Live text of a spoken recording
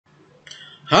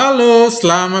Halo,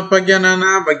 selamat pagi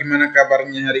anak-anak. Bagaimana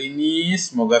kabarnya hari ini?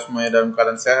 Semoga semuanya dalam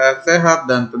keadaan sehat-sehat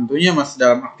dan tentunya masih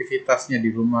dalam aktivitasnya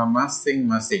di rumah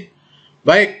masing-masing.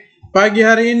 Baik, pagi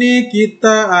hari ini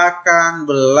kita akan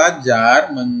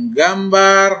belajar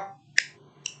menggambar.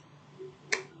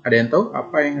 Ada yang tahu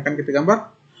apa yang akan kita gambar?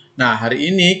 Nah,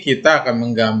 hari ini kita akan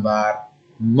menggambar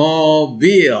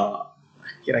mobil.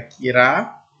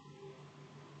 Kira-kira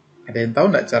ada yang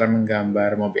tahu nggak cara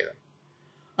menggambar mobil?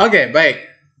 Oke, baik.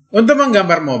 Untuk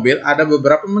menggambar mobil, ada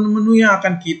beberapa menu-menu yang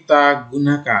akan kita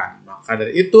gunakan. Maka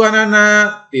dari itu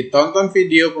anak-anak, ditonton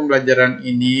video pembelajaran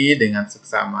ini dengan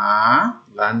seksama.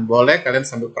 Dan boleh kalian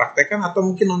sambil praktekkan atau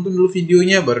mungkin nonton dulu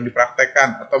videonya baru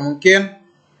dipraktekkan. Atau mungkin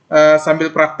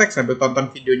sambil praktek sambil tonton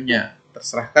videonya.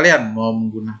 Terserah kalian mau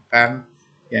menggunakan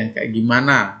yang kayak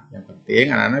gimana. Yang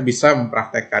penting anak-anak bisa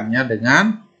mempraktekkannya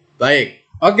dengan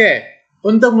baik. Oke.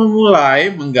 Untuk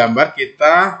memulai menggambar,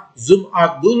 kita zoom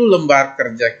out dulu lembar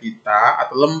kerja kita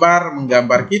atau lembar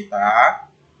menggambar kita.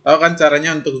 Tahu kan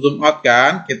caranya untuk zoom out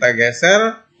kan? Kita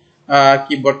geser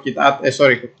keyboard kita,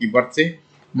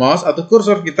 mouse atau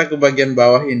kursor kita ke bagian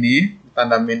bawah ini,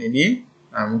 tanda min ini.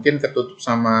 Nah, mungkin ketutup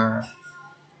sama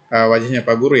wajahnya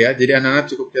Pak Guru ya. Jadi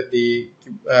anak-anak cukup lihat di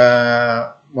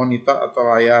monitor atau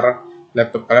layar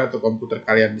laptop kalian atau komputer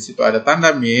kalian. Di situ ada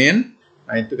tanda min.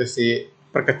 Nah, itu kasih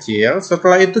perkecil.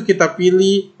 Setelah itu kita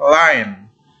pilih line.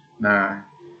 Nah,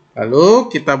 lalu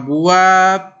kita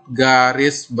buat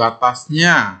garis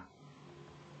batasnya.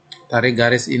 Tarik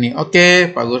garis ini. Oke,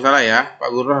 Pak Guru salah ya.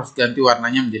 Pak Guru harus ganti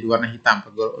warnanya menjadi warna hitam.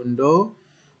 Pak Guru undo.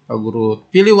 Pak Guru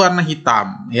pilih warna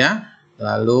hitam ya.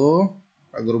 Lalu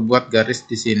Pak Guru buat garis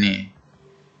di sini.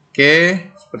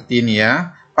 Oke, seperti ini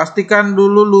ya. Pastikan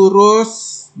dulu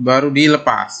lurus baru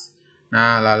dilepas.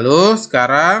 Nah, lalu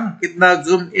sekarang kita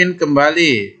zoom in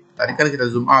kembali. Tadi kan kita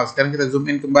zoom out, sekarang kita zoom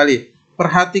in kembali.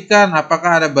 Perhatikan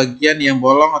apakah ada bagian yang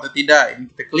bolong atau tidak.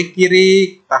 Ini kita klik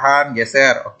kiri, tahan,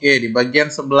 geser. Oke, di bagian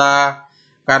sebelah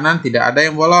kanan tidak ada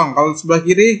yang bolong. Kalau sebelah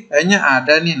kiri kayaknya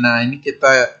ada nih. Nah, ini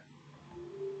kita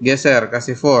geser,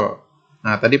 kasih full.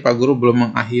 Nah, tadi Pak Guru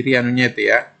belum mengakhiri anunya itu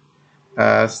ya.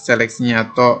 Seleksinya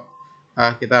atau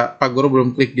Pak Guru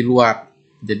belum klik di luar.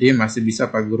 Jadi masih bisa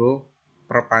Pak Guru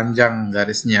perpanjang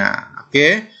garisnya.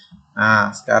 Oke.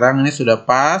 Nah, sekarang ini sudah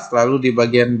pas. Lalu di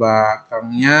bagian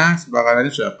belakangnya sebelah kanan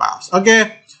ini sudah pas.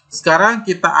 Oke. Sekarang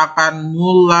kita akan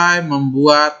mulai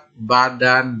membuat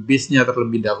badan bisnya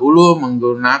terlebih dahulu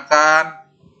menggunakan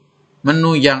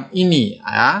menu yang ini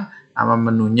ya. Nama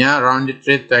menunya rounded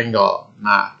rectangle.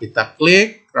 Nah, kita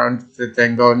klik rounded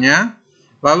rectangle-nya.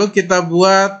 Lalu kita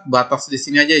buat batas di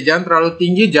sini aja. Jangan terlalu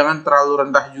tinggi, jangan terlalu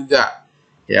rendah juga.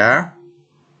 Ya.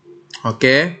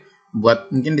 Oke, buat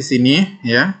mungkin di sini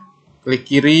ya. Klik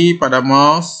kiri pada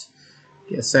mouse,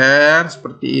 geser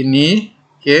seperti ini.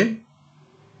 Oke.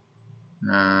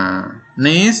 Nah,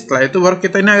 nih setelah itu baru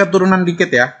kita ini agak turunan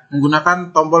dikit ya. Menggunakan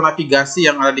tombol navigasi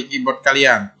yang ada di keyboard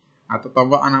kalian atau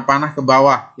tombol anak panah ke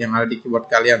bawah yang ada di keyboard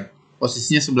kalian.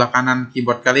 Posisinya sebelah kanan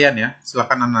keyboard kalian ya.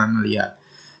 Silakan anak-anak lihat.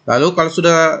 Lalu kalau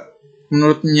sudah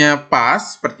menurutnya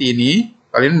pas seperti ini,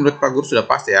 kalian menurut Pak Guru sudah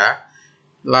pas ya.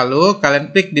 Lalu kalian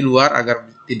klik di luar agar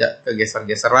tidak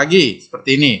kegeser-geser lagi.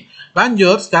 Seperti ini.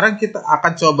 Lanjut, sekarang kita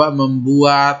akan coba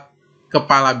membuat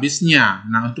kepala bisnya.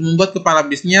 Nah, untuk membuat kepala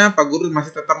bisnya, Pak Guru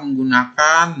masih tetap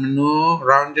menggunakan menu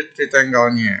rounded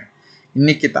rectangle-nya.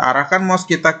 Ini kita arahkan mouse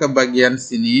kita ke bagian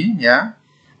sini ya.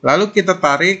 Lalu kita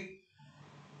tarik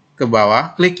ke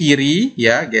bawah. Klik kiri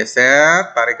ya, geser,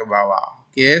 tarik ke bawah.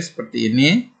 Oke, seperti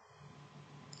ini.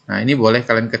 Nah, ini boleh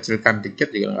kalian kecilkan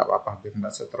dikit juga nggak apa-apa, biar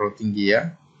nggak terlalu tinggi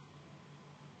ya.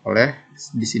 Boleh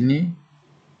di sini.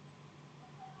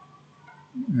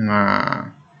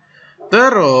 Nah,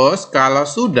 terus kalau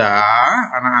sudah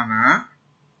anak-anak,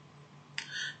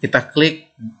 kita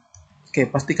klik. Oke,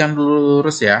 pastikan dulu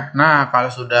lurus ya. Nah, kalau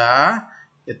sudah,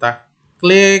 kita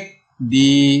klik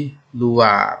di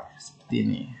luar seperti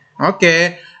ini.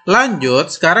 Oke,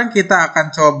 lanjut. Sekarang kita akan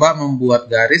coba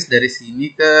membuat garis dari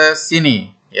sini ke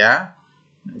sini. Ya,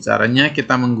 caranya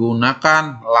kita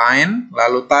menggunakan line,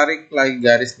 lalu tarik lagi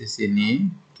garis di sini.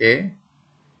 Oke,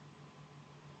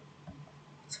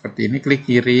 seperti ini. Klik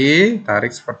kiri,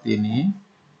 tarik seperti ini,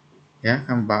 ya,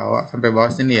 sampai bawah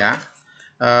sini ya.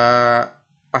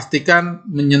 Pastikan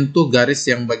menyentuh garis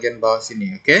yang bagian bawah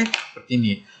sini. Oke, seperti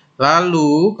ini.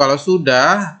 Lalu kalau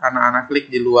sudah, anak-anak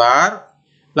klik di luar,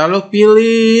 lalu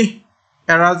pilih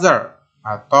eraser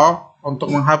atau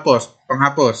untuk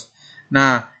penghapus.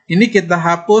 Nah, ini kita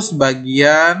hapus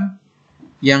bagian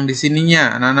yang di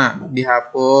sininya, anak-anak.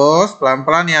 Dihapus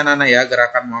pelan-pelan ya, anak-anak ya.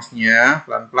 Gerakan mouse-nya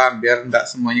pelan-pelan biar tidak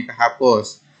semuanya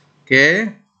kehapus.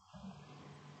 Oke.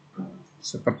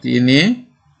 Seperti ini.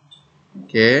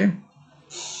 Oke.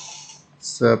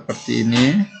 Seperti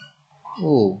ini.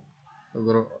 Pak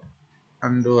Guru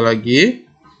undo lagi.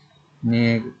 Ini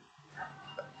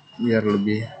biar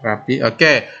lebih rapi.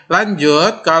 Oke,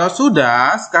 lanjut. Kalau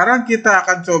sudah, sekarang kita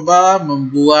akan coba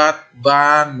membuat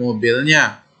ban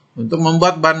mobilnya. Untuk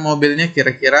membuat ban mobilnya,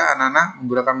 kira-kira anak-anak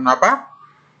menggunakan apa?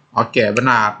 Oke,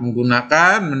 benar.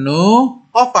 Menggunakan menu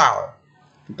oval.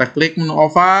 Kita klik menu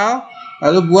oval,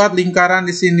 lalu buat lingkaran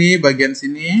di sini, bagian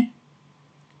sini.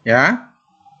 Ya.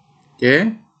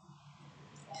 Oke.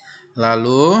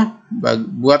 Lalu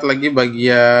buat lagi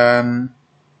bagian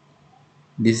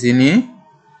di sini.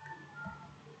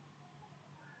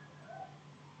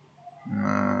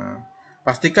 Nah,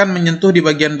 pastikan menyentuh di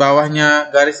bagian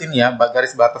bawahnya garis ini ya,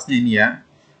 garis batasnya ini ya.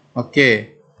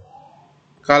 Oke.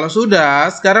 Kalau sudah,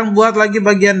 sekarang buat lagi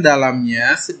bagian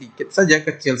dalamnya, sedikit saja,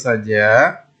 kecil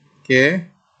saja.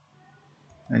 Oke.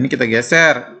 Nah, ini kita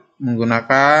geser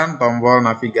menggunakan tombol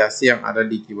navigasi yang ada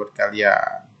di keyboard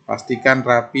kalian. Pastikan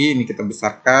rapi, ini kita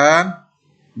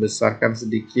besarkan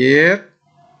sedikit.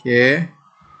 Oke.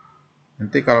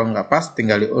 Nanti kalau nggak pas,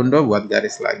 tinggal diundo buat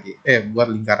garis lagi.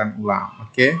 Buat lingkaran ulang.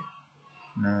 Oke.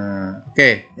 Nah,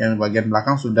 oke. Yang bagian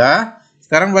belakang sudah.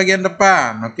 Sekarang bagian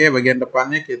depan. Oke, bagian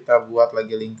depannya kita buat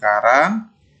lagi lingkaran.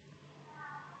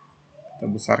 Kita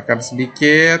besarkan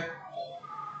sedikit.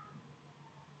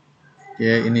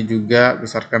 Oke, ini juga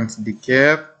besarkan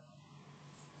sedikit.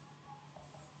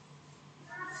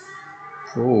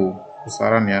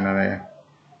 Besaran ya, Nana ya.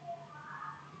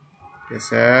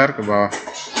 Geser ke bawah.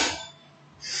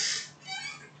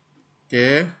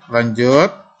 Oke,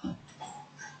 lanjut.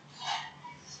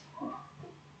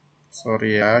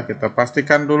 Sorry ya, kita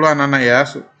pastikan dulu anak-anak ya,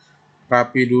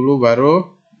 rapi dulu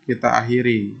baru kita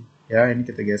akhiri. Ya, ini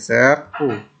kita geser.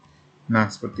 Nah,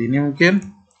 seperti ini mungkin.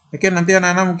 Oke, nanti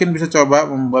anak-anak mungkin bisa coba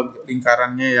membuat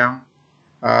lingkarannya yang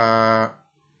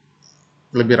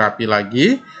lebih rapi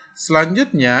lagi.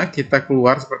 Selanjutnya kita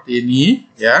keluar seperti ini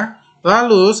ya.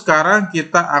 Lalu sekarang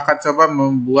kita akan coba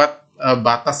membuat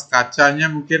batas kacanya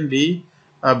mungkin di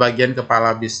bagian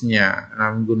kepala bisnya.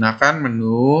 Nah, menggunakan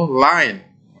menu line.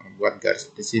 Buat garis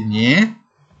di sini.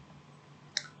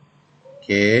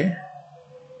 Oke.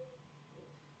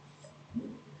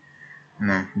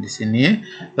 Nah, di sini.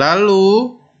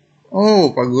 Lalu,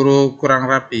 Pak Guru kurang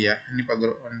rapi ya. Ini Pak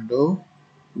Guru undo.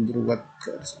 Pak Guru buat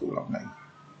garis ulang lagi.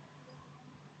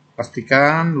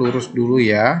 Pastikan lurus dulu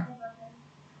ya.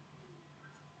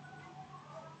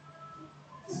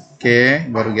 Oke,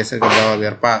 baru geser ke bawah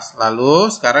biar pas. Lalu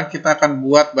sekarang kita akan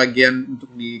buat bagian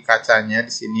untuk di kacanya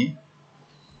di sini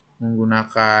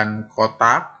menggunakan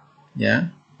kotak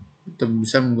ya. Kita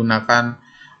bisa menggunakan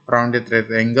rounded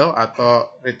rectangle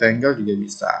atau rectangle juga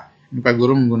bisa. Ini Pak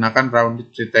Guru menggunakan rounded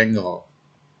rectangle.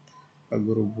 Pak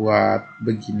Guru buat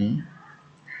begini.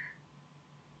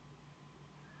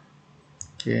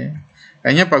 Oke.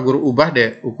 Kayaknya Pak Guru ubah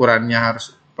deh ukurannya,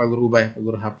 harus Pak Guru ubah ya. Pak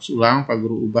Guru hapus ulang, Pak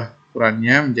Guru ubah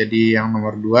ukurannya menjadi yang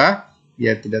nomor 2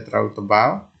 biar tidak terlalu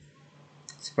tebal.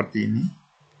 Seperti ini.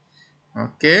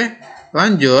 Oke,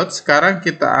 lanjut. Sekarang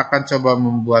kita akan coba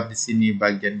membuat di sini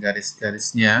bagian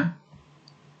garis-garisnya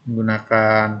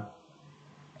menggunakan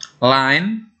line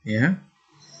ya.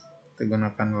 Kita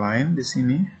gunakan line di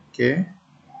sini. Oke.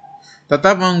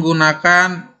 Tetap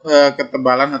menggunakan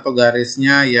ketebalan atau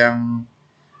garisnya yang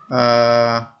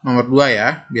nomor 2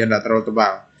 ya, biar tidak terlalu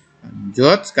tebal.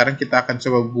 Lanjut, sekarang kita akan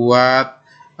coba buat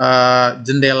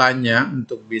jendelanya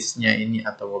untuk bisnya ini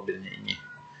atau mobilnya ini.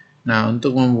 Nah,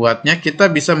 untuk membuatnya kita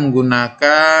bisa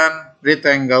menggunakan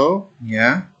rectangle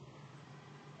ya.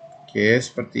 Oke,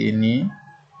 seperti ini.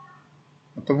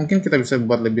 Atau mungkin kita bisa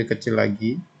buat lebih kecil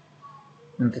lagi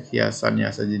untuk hiasannya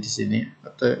saja di sini.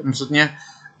 Atau maksudnya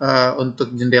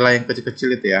untuk jendela yang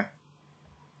kecil-kecil itu ya.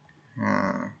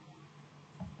 Nah.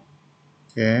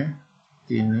 Oke,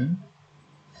 ini.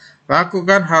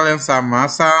 Lakukan hal yang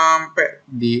sama sampai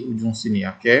di ujung sini,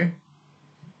 oke?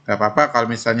 Gak apa-apa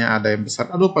kalau misalnya ada yang besar.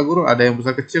 Aduh, Pak Guru, ada yang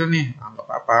besar kecil nih. Gak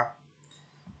apa-apa.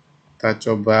 Kita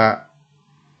coba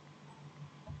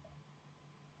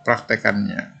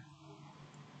praktekannya.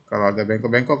 Kalau agak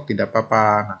bengkok-bengkok, tidak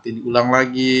apa-apa. Nanti diulang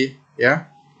lagi, ya.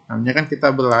 Namanya kan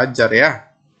kita belajar,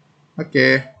 ya.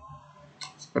 Oke.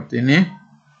 Seperti ini.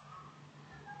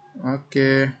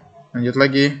 Oke. Lanjut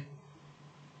lagi.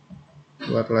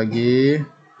 Buat lagi.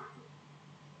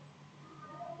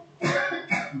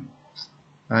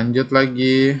 Lanjut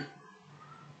lagi.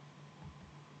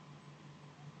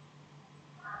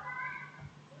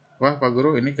 Wah, Pak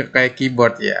Guru, ini kayak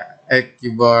keyboard ya.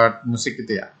 Keyboard musik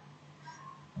itu ya.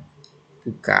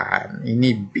 Bukan,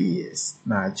 ini bis.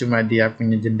 Nah, cuma dia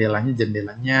punya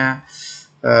jendelanya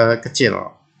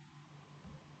kecil.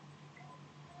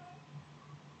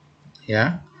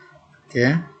 Ya.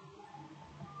 Oke.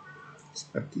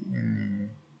 Seperti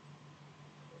ini.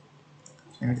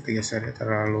 Ini kita geser ya,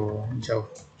 terlalu jauh.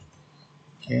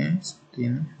 Oke, seperti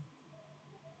ini.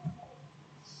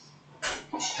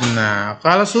 Nah,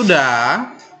 kalau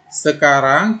sudah,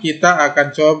 sekarang kita akan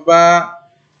coba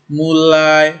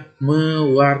mulai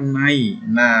mewarnai.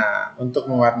 Nah, untuk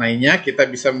mewarnainya kita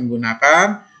bisa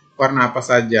menggunakan warna apa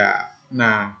saja.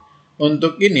 Nah,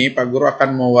 untuk ini Pak Guru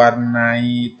akan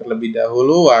mewarnai terlebih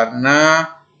dahulu warna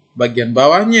bagian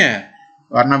bawahnya.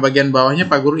 Warna bagian bawahnya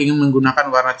Pak Guru ingin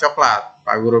menggunakan warna coklat.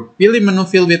 Pak Guru pilih menu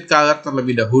fill with color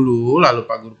terlebih dahulu, lalu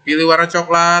Pak Guru pilih warna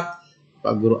coklat.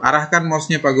 Pak Guru arahkan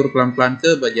mouse-nya Pak Guru pelan-pelan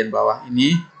ke bagian bawah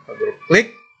ini. Pak Guru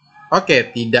klik. Oke,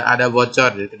 tidak ada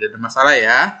bocor, jadi tidak ada masalah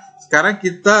ya. Sekarang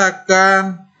kita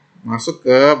akan masuk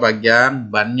ke bagian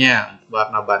bannya.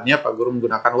 Warna bannya Pak Guru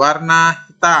menggunakan warna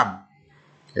hitam.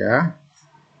 Ya.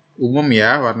 Umum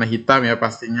ya, warna hitam ya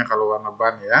pastinya kalau warna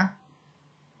ban ya.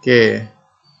 Oke.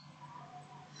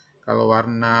 Kalau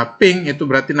warna pink itu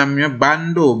berarti namanya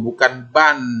bando, bukan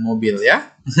ban mobil ya.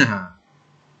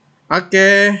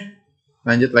 Oke.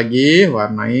 Lanjut lagi,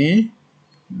 warnai.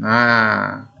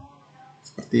 Nah,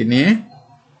 seperti ini.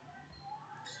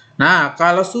 Nah,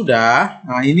 kalau sudah,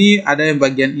 nah ini ada yang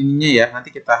bagian ininya ya.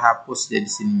 Nanti kita hapus jadi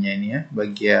sininya ini ya,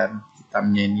 bagian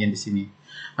hitamnya ini yang di sini.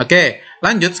 Oke,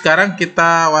 lanjut sekarang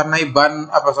kita warnai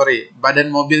badan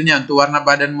mobilnya. Untuk warna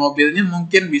badan mobilnya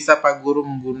mungkin bisa Pak Guru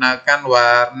menggunakan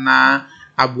warna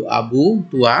abu-abu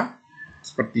tua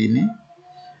seperti ini.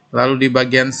 Lalu di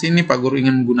bagian sini Pak Guru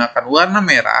ingin menggunakan warna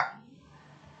merah.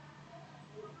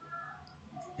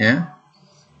 Ya.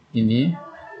 Ini.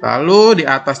 Lalu di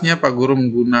atasnya Pak Guru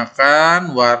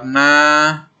menggunakan warna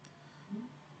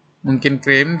mungkin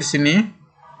krim di sini.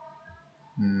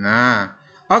 Nah,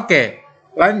 oke.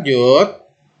 Lanjut.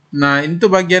 Nah,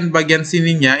 itu bagian-bagian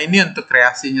sininya. Ini untuk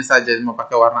kreasinya saja, mau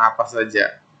pakai warna apa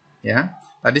saja. Ya.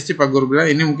 Tadi sih Pak Guru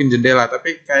bilang ini mungkin jendela,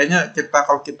 tapi kayaknya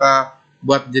kalau kita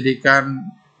buat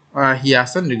jadikan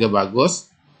hiasan juga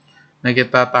bagus. Nah,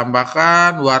 kita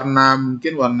tambahkan warna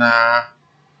mungkin warna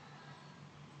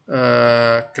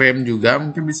krem juga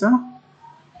mungkin bisa.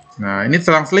 Nah, ini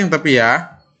selang-seling tapi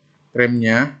ya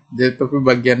kremnya. Jadi tapi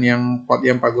bagian yang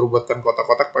Pak Guru buatkan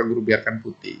kotak-kotak Pak Guru biarkan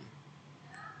putih.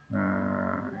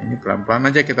 Nah, ini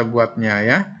pelan-pelan aja kita buatnya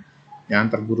ya.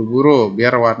 Jangan terburu-buru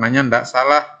biar warnanya tidak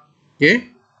salah. Oke.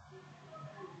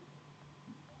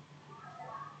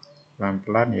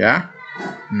 Pelan-pelan ya.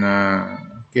 Nah,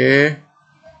 oke.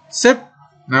 Sip.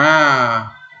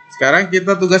 Nah, sekarang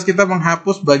tugas kita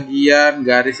menghapus bagian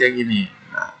garis yang ini.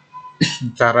 Nah,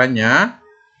 caranya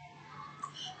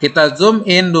kita zoom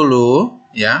in dulu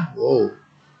ya. Wow.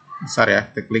 Besar ya.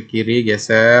 Kita klik kiri,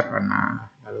 geser.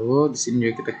 Nah, lalu di sini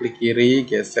juga kita klik kiri,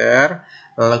 geser.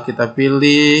 Lalu kita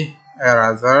pilih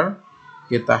eraser.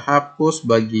 Kita hapus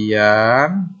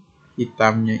bagian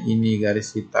hitamnya ini,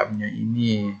 garis hitamnya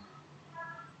ini.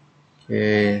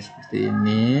 Oke, seperti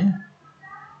ini.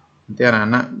 Nanti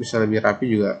anak-anak bisa lebih rapi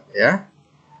juga ya.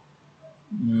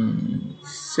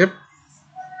 Sip.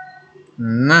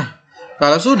 Nah,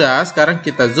 kalau sudah, sekarang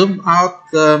kita zoom out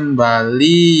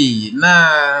kembali.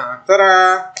 Nah,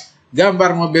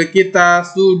 gambar mobil kita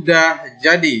sudah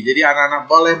jadi. Jadi anak-anak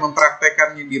boleh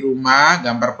mempraktekannya di rumah,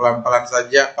 gambar pelan-pelan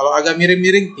saja. Kalau agak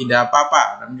miring-miring tidak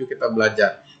apa-apa, namun juga kita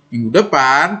belajar. Minggu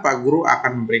depan Pak Guru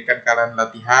akan memberikan kalian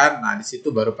latihan. Nah, di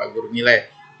situ baru Pak Guru nilai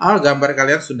gambar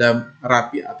kalian sudah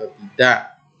rapi atau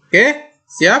tidak. Oke,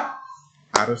 siap?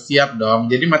 Harus siap dong.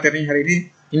 Jadi materi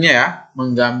hari ini ya,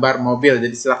 menggambar mobil.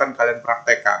 Jadi silakan kalian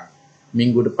praktekkan.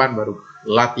 Minggu depan baru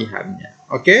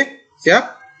latihannya. Oke,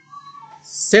 siap?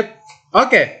 Sip.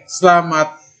 Oke,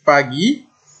 selamat pagi.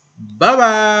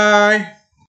 Bye-bye.